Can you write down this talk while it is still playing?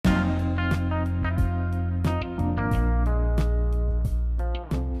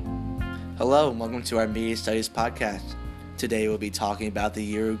Hello and welcome to our Media Studies podcast. Today we'll be talking about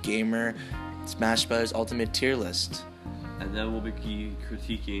the Eurogamer Smash Bros. Ultimate tier list. And then we'll be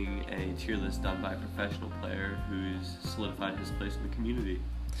critiquing a tier list done by a professional player who's solidified his place in the community.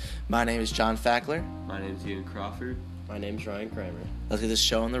 My name is John Fackler. My name is Ian Crawford. My name is Ryan Kramer. Let's get this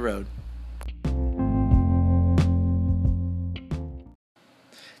show on the road.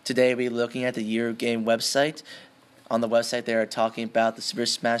 Today we'll be looking at the Eurogame website. On the website, they are talking about the Super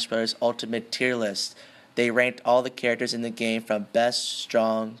Smash Bros. Ultimate tier list. They ranked all the characters in the game from best,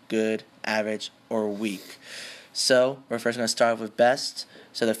 strong, good, average, or weak. So, we're first going to start with best.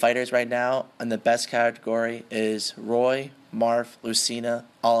 So, the fighters right now in the best category is Roy, Marth, Lucina,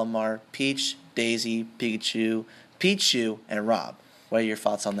 Olimar, Peach, Daisy, Pikachu, Pichu, and Rob. What are your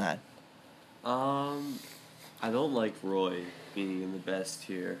thoughts on that? I don't like Roy being in the best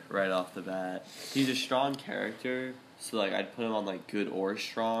tier right off the bat. He's a strong character, so like I'd put him on like good or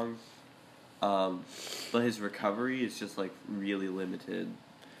strong. But his recovery is just like really limited.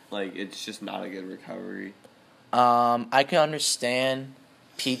 Like it's just not a good recovery. I can understand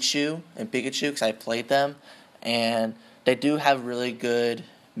Pichu and Pikachu because I played them, and they do have really good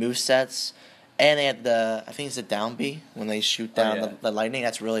movesets. And they had I think it's the down B when they shoot down the lightning.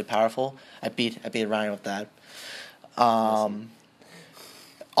 That's really powerful. I beat Ryan with that.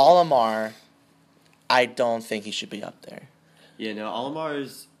 Olimar, I don't think he should be up there. Yeah, no,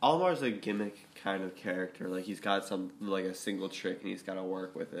 Olimar's a gimmick kind of character. Like he's got a single trick and he's got to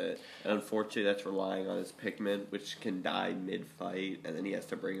work with it. And unfortunately, that's relying on his Pikmin, which can die mid-fight, and then he has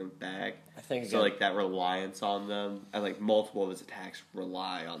to bring them back. I think so. Like that reliance on them, and like multiple of his attacks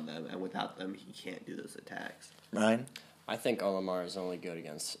rely on them, and without them, he can't do those attacks. Ryan? I think Olimar is only good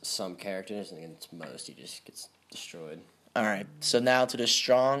against some characters, and against most, he just gets destroyed. Alright, so now to the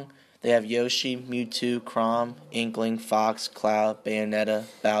strong. They have Yoshi, Mewtwo, Chrom, Inkling, Fox, Cloud, Bayonetta,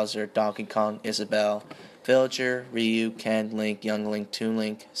 Bowser, Donkey Kong, Isabelle, Villager, Ryu, Ken, Link, Young Link, Toon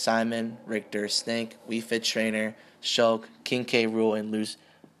Link, Simon, Richter, Snake, Wii Fit Trainer, Shulk, King K. Rool, and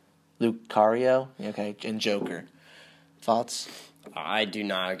Lucario, and Joker. Thoughts? I do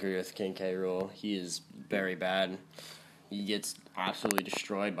not agree with King K. Rool. He is very bad. He gets absolutely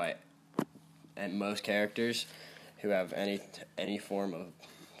destroyed by most characters who have any form of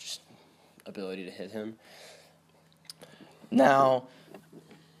just ability to hit him. Now,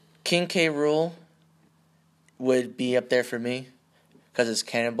 King K. Rool would be up there for me because it's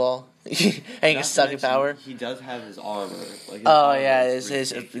Cannonball and his sucking power. He does have his armor.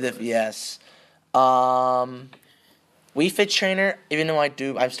 Yes. Wii Fit Trainer, even though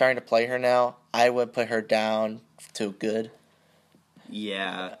I'm starting to play her now, I would put her down to good.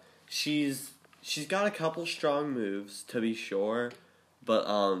 Yeah, she's got a couple strong moves to be sure, but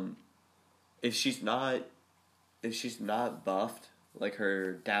if she's not buffed, like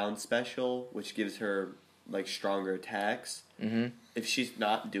her down special, which gives her like stronger attacks, if she's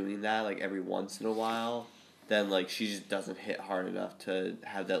not doing that like every once in a while, then like she just doesn't hit hard enough to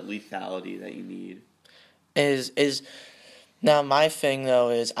have that lethality that you need. Now my thing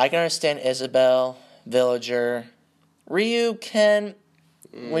though is I can understand Isabelle, Villager, Ryu, Ken.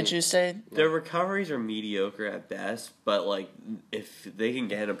 Would you say their recoveries are mediocre at best, but like if they can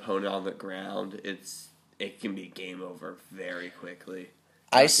get an opponent on the ground, it can be game over very quickly.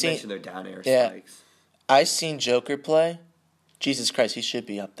 Not to mention their down air spikes. I seen Joker play. Jesus Christ, he should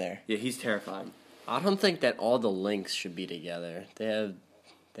be up there. Yeah, he's terrifying. I don't think that all the links should be together. They have.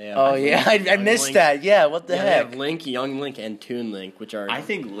 Oh yeah, I missed Link. That. Yeah, what the heck? They have Link, Young Link, and Toon Link, which are. I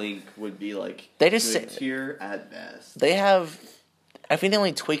think Link would be like good tier at best. They have. I think they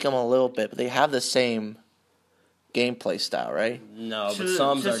only tweak them a little bit, but they have the same gameplay style, right? No, but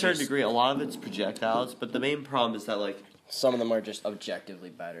to a certain degree, a lot of it's projectiles, but the main problem is that like some of them are just objectively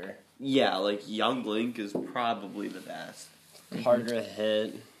better. Yeah, like Young Link is probably the best. Harder to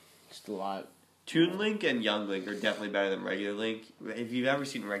hit, just a lot. Toon Link and Young Link are definitely better than regular Link. If you've ever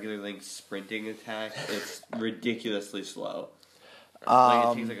seen regular Link's sprinting attack, it's ridiculously slow.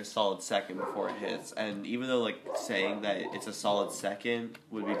 It takes like a solid second before it hits, and even though like saying that it's a solid second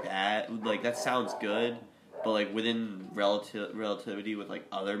would be bad, like that sounds good, but like within relativity with like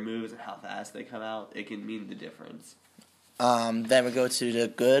other moves and how fast they come out, it can mean the difference. Then we go to the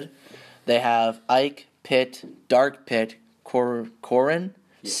good. They have Ike, Pit, Dark Pit, Corrin,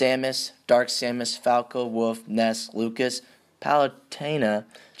 Samus, Dark Samus, Falco, Wolf, Ness, Lucas, Palutena,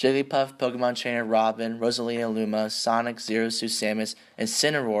 Jigglypuff, Pokemon Trainer, Robin, Rosalina, Luma, Sonic, Zero Suit, Samus,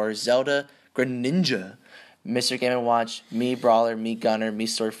 Incineroar, Zelda, Greninja, Mr. Game & Watch, me Brawler, me Gunner, me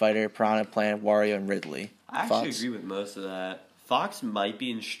Sword Fighter, Piranha Plant, Wario, and Ridley. I actually agree with most of that. Fox might be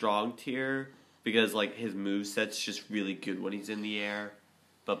in strong tier because like his moveset's just really good when he's in the air.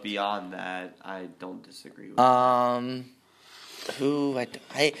 But beyond that, I don't disagree with Who I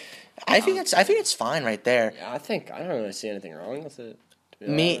think it's fine right there. Yeah, I don't really see anything wrong with it. To be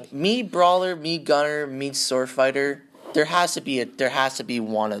honest. Me brawler, me gunner, me sword fighter. There has to be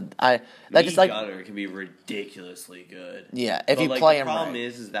one of Gunner can be ridiculously good. Yeah, if but, you like, play the him problem right.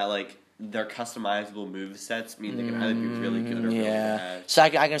 is that like their customizable move sets mean they can either be really good or really bad. So I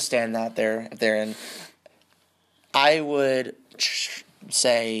can stand that there if they're in. I would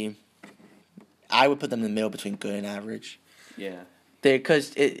say I would put them in the middle between good and average. Yeah.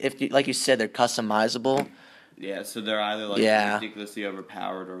 Because if you, like you said, they're customizable. Yeah, so they're either like ridiculously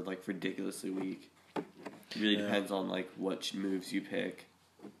overpowered or like ridiculously weak. It really depends on like what moves you pick.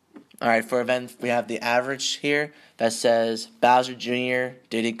 All right, for event we have the average here that says Bowser Jr.,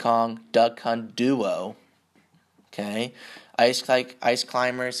 Diddy Kong, Duck Hunt Duo. Okay, Ice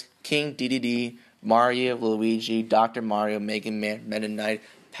Climbers, King DDD, Mario, Luigi, Dr. Mario, Mega Man, Meta Knight,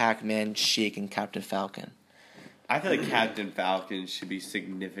 Pac-Man, Sheik, and Captain Falcon. I feel like Captain Falcon should be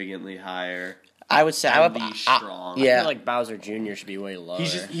significantly higher. I would say strong. I feel like Bowser Jr. should be way lower.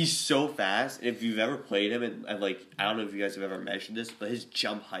 He's so fast. If you've ever played him, and like I don't know if you guys have ever measured this, but his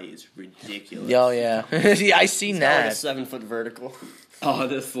jump height is ridiculous. Oh yeah, yeah, I seen that. Like a 7-foot vertical.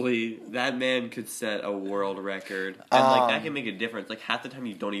 Honestly, that man could set a world record, and like that can make a difference. Like half the time,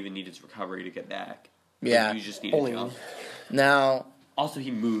 you don't even need his recovery to get back. Yeah, like, you just need a jump. Now, also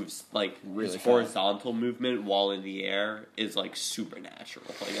he moves like really his horizontal movement while in the air is like supernatural.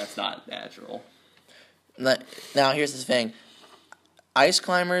 Like that's not natural. Now here's the thing: Ice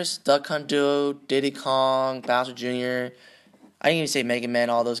Climbers, Duck Hunt Duo, Diddy Kong, Bowser Jr. I can even say Mega Man.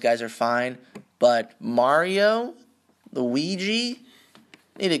 All those guys are fine, but Mario, Luigi,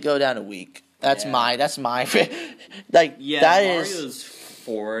 need to go down a week. That's my like Mario's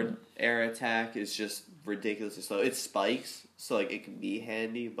forward air attack is just ridiculously slow. It spikes, so like it can be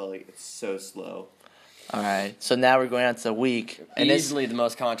handy, but like it's so slow. All right, so now we're going on to the week, and easily the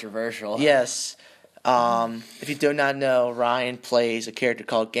most controversial. Yes. If you do not know, Ryan plays a character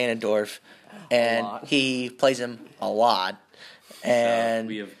called Ganondorf, and he plays him a lot. And so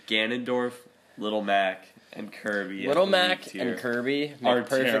we have Ganondorf, Little Mac, and Kirby. Little Mac and Kirby make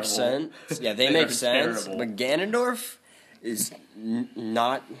perfect sense. Yeah, they make sense. Terrible. But Ganondorf is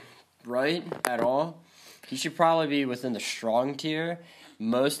not right at all. He should probably be within the strong tier,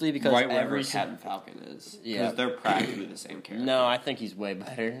 mostly because wherever Captain Falcon is. Yeah, because they're practically the same character. No, I think he's way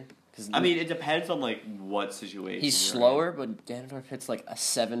better. I mean, it depends on like what situation. He's slower, but Ganondorf hits like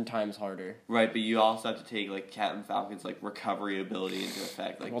 7 times harder. Right, but you also have to take like Captain Falcon's like recovery ability into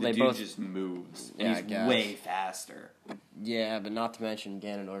effect. Like the dude just moves. Yeah, he's way faster. Yeah, but not to mention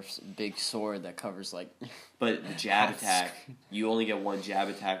Ganondorf's big sword that covers like. But the jab attack, you only get one jab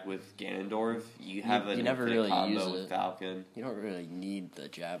attack with Ganondorf. You have a never really combo use with Falcon. You don't really need the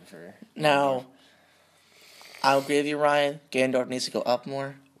jab for. No, I'll agree with you, Ryan. Ganondorf needs to go up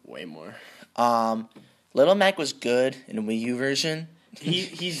more. Way more. Little Mac was good in the Wii U version.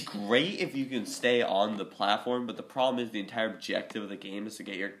 He's great if you can stay on the platform, but the problem is the entire objective of the game is to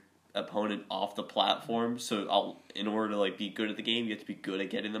get your opponent off the platform. So in order to like be good at the game, you have to be good at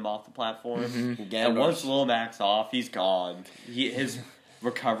getting them off the platform. Mm-hmm. And once Little Mac's off, he's gone. His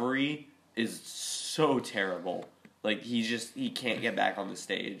recovery is so terrible. Like he can't get back on the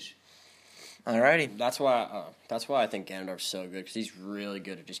stage. Alrighty. That's why I think Ganondorf's so good, because he's really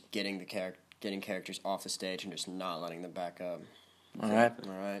good at just getting characters off the stage and just not letting them back up. All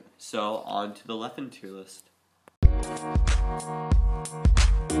right. So on to the Leffen tier list.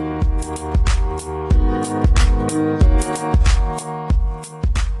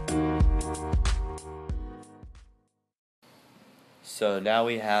 So now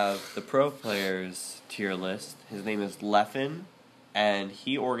we have the pro players tier list. His name is Leffen. And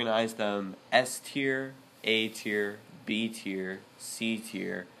he organized them S tier, A tier, B tier, C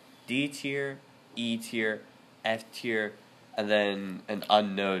tier, D tier, E tier, F tier, and then an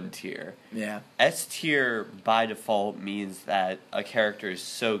unknown tier. Yeah. S tier by default means that a character is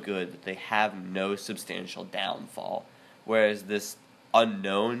so good that they have no substantial downfall. Whereas this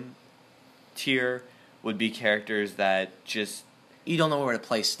unknown tier would be characters that just... You don't know where to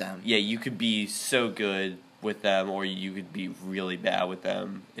place them. Yeah, you could be so good with them, or you could be really bad with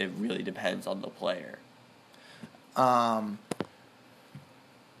them. It really depends on the player. So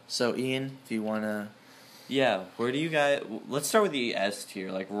Ian, if you wanna, where do you guys? Let's start with the S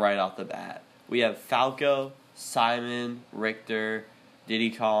tier, like right off the bat. We have Falco, Simon, Richter,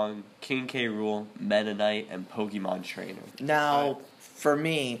 Diddy Kong, King K. Rool, Meta Knight, and Pokemon Trainer. Now, for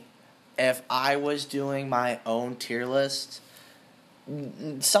me, if I was doing my own tier list,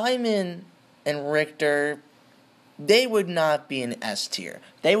 Simon and Richter they would not be in S tier.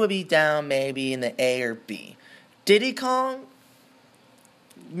 They would be down maybe in the A or B. Diddy Kong?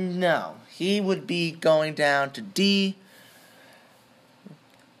 No. He would be going down to D.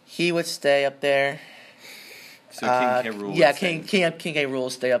 He would stay up there. So King K. Rool. Yeah, King K. Rool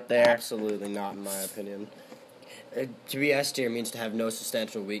stay up there. Absolutely not, in my opinion. To be S tier means to have no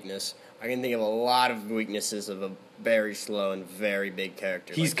substantial weakness. I can think of a lot of weaknesses of a very slow and very big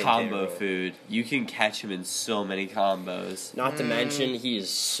character. He's like King K. combo Rool. food. You can catch him in so many combos. Not to mention, he is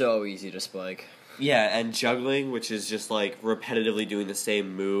so easy to spike. Yeah, and juggling, which is just like repetitively doing the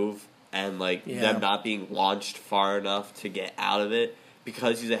same move and like them not being launched far enough to get out of it.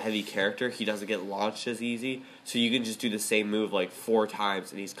 Because he's a heavy character, he doesn't get launched as easy. So you can just do the same move like 4 times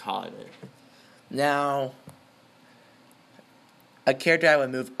and he's caught in it. Now, a character I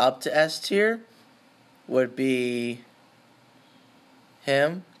would move up to S tier would be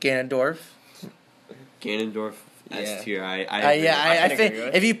him, Ganondorf. Ganondorf S tier. I agree. I think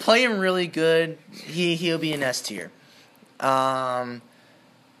if you play him really good, he'll be in S tier.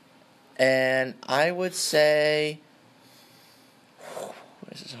 And I would say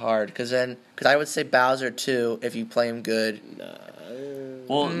this is hard because I would say Bowser too if you play him good.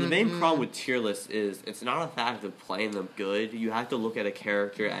 Well, the main problem with tier lists is it's not a fact of playing them good. You have to look at a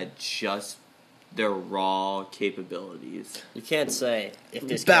character at just their raw capabilities. You can't say if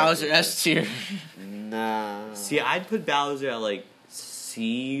this Bowser character- S tier. Nah. See, I'd put Bowser at like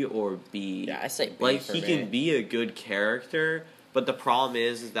C or B. Yeah, I say B Like for he me. can be a good character, but the problem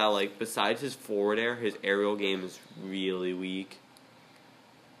is that like besides his forward air, his aerial game is really weak.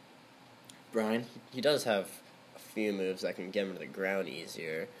 Brian? He does have a few moves that can get him to the ground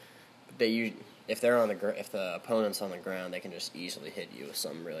easier. But if the opponent's on the ground, they can just easily hit you with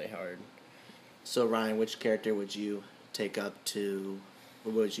something really hard. So Ryan, which character would you take up to?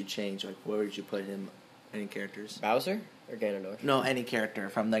 What would you change? Like, where would you put him? Any characters? Bowser or Ganondorf? No, any character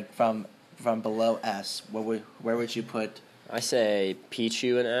from below S. Where would you put? I say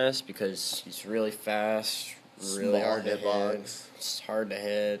Pichu in S because he's really fast, really Small hard to hitbox. hit. It's hard to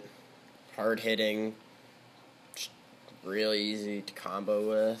hit, hard hitting, really easy to combo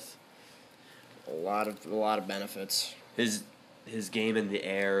with. A lot of benefits. His game in the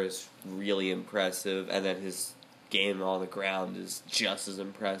air is really impressive, and then his game on the ground is just as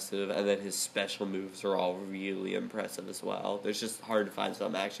impressive, and then his special moves are all really impressive as well. It's just hard to find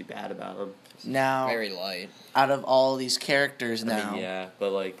something actually bad about him. Now, Very light. out of all these characters now, I mean, yeah,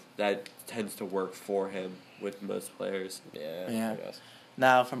 but like that tends to work for him with most players. Yeah. I guess.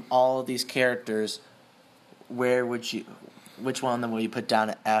 now from all of these characters, which one of them will you put down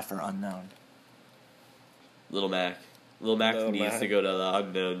at F or unknown? Little Mac. Little Mac Little needs Mac. to go to the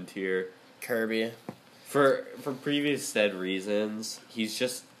unknown tier. Kirby. For previous said reasons,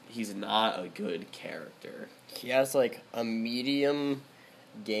 he's not a good character. He has like a medium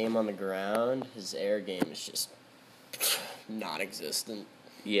game on the ground. His air game is just non-existent.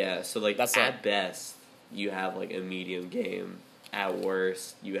 Yeah, so like That's at best you have like a medium game. At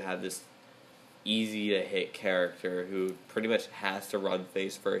worst, you have this easy to hit character who pretty much has to run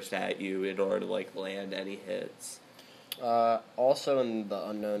face first at you in order to like land any hits. Also in the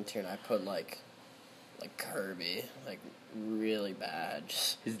unknown tier, I put like Kirby, like really bad.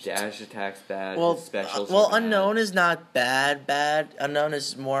 His dash attack's bad. Well, his specials are bad. unknown is not bad. Unknown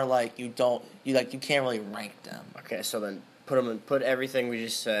is more like you can't really rank them. Okay, so then put everything we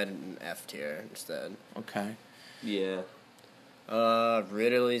just said in F tier instead. Okay. Yeah.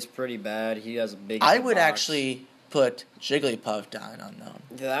 Ridley's pretty bad. He has a big. I would hitbox. actually put Jigglypuff down unknown.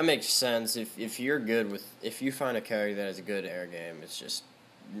 Yeah, that makes sense. If you find a character that has a good air game, it's just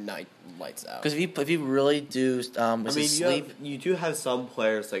lights out. Because if you really do, You do have some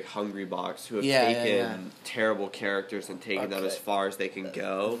players like Hungry Box who have Yeah, taken yeah. terrible characters and taken them Okay. as far as they can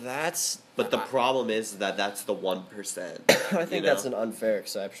go. That's. But the problem is that that's the 1%. I think that's an unfair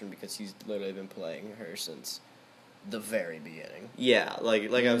exception because he's literally been playing her since the very beginning. Yeah, like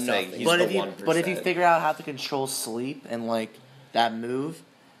I was saying, Nothing. he's but the if you 1%. but if you figure out how to control sleep and like that move,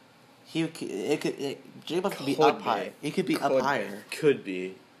 Jigglypuff could be Could up be. high. He could be Could up be. higher. Could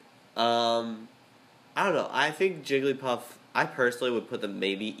be. I don't know. I think Jigglypuff, I personally would put them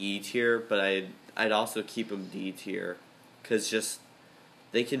maybe E tier, but I'd also keep them D tier. Because just,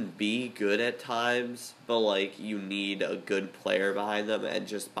 they can be good at times, but like you need a good player behind them, and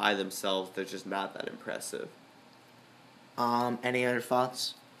just by themselves, they're just not that impressive. Any other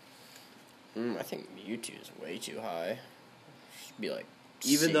thoughts? I think Mewtwo is way too high. Should be like.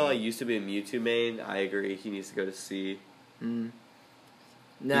 Even C. though I used to be a Mewtwo main, I agree, he needs to go to C.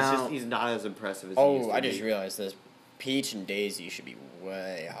 Now, He's not as impressive as he used Oh, to I be. just realized this. Peach and Daisy should be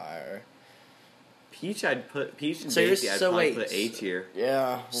way higher. Peach and So you're- Daisy I'd so probably wait, put A tier.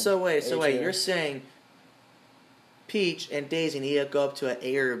 Yeah. So wait, A tier. you're saying Peach and Daisy need to go up to an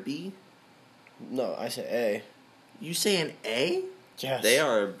A or a B? No, I say A. You say an A? Yes. They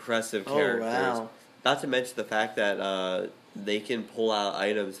are impressive characters. Oh wow. Not to mention the fact that they can pull out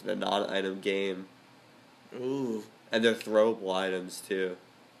items in a non-item game, Ooh. and they're throwable items too.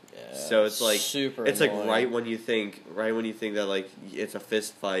 Yeah, So it's like super. It's annoying. like right when you think that like it's a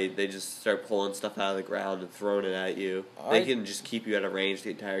fist fight, they just start pulling stuff out of the ground and throwing it at you. They can just keep you at a range the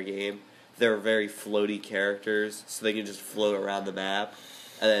entire game. They're very floaty characters, so they can just float around the map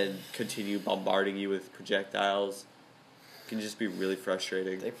and then continue bombarding you with projectiles. It can just be really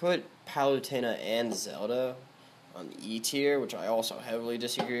frustrating. They put Palutena and Zelda on the E tier, which I also heavily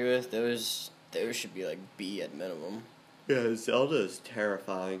disagree with. Those should be like B at minimum. Yeah, Zelda is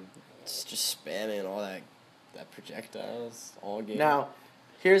terrifying. It's just spamming all that projectiles all game. Now,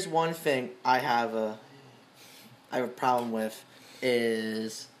 here's one thing I have a problem with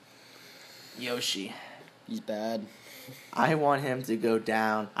is Yoshi. He's bad. I want him to go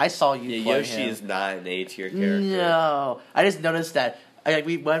down. I saw you Yeah, play Yoshi him. is not an A tier character. No, I just noticed that.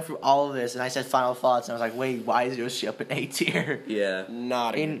 We went through all of this, and I said final thoughts, and I was like, "Wait, why is Yoshi up in A tier?" Yeah.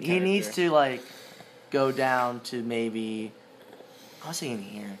 Not a good He needs character. to like go down to maybe. I was saying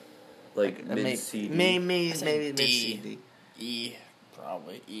here, Like maybe mid C. maybe I say mid D. CD. E,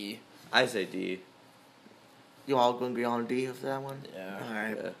 probably E. I say D. You all gonna agree on D with that one? Yeah. All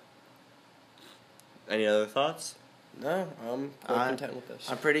right. Yeah. Any other thoughts? No, I'm quite content with this.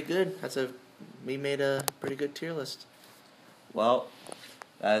 I'm pretty good. We made a pretty good tier list. Well,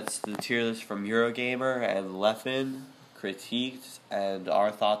 that's the tier list from Eurogamer and Leffen, critiqued, and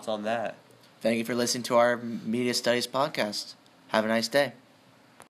our thoughts on that. Thank you for listening to our Media Studies podcast. Have a nice day.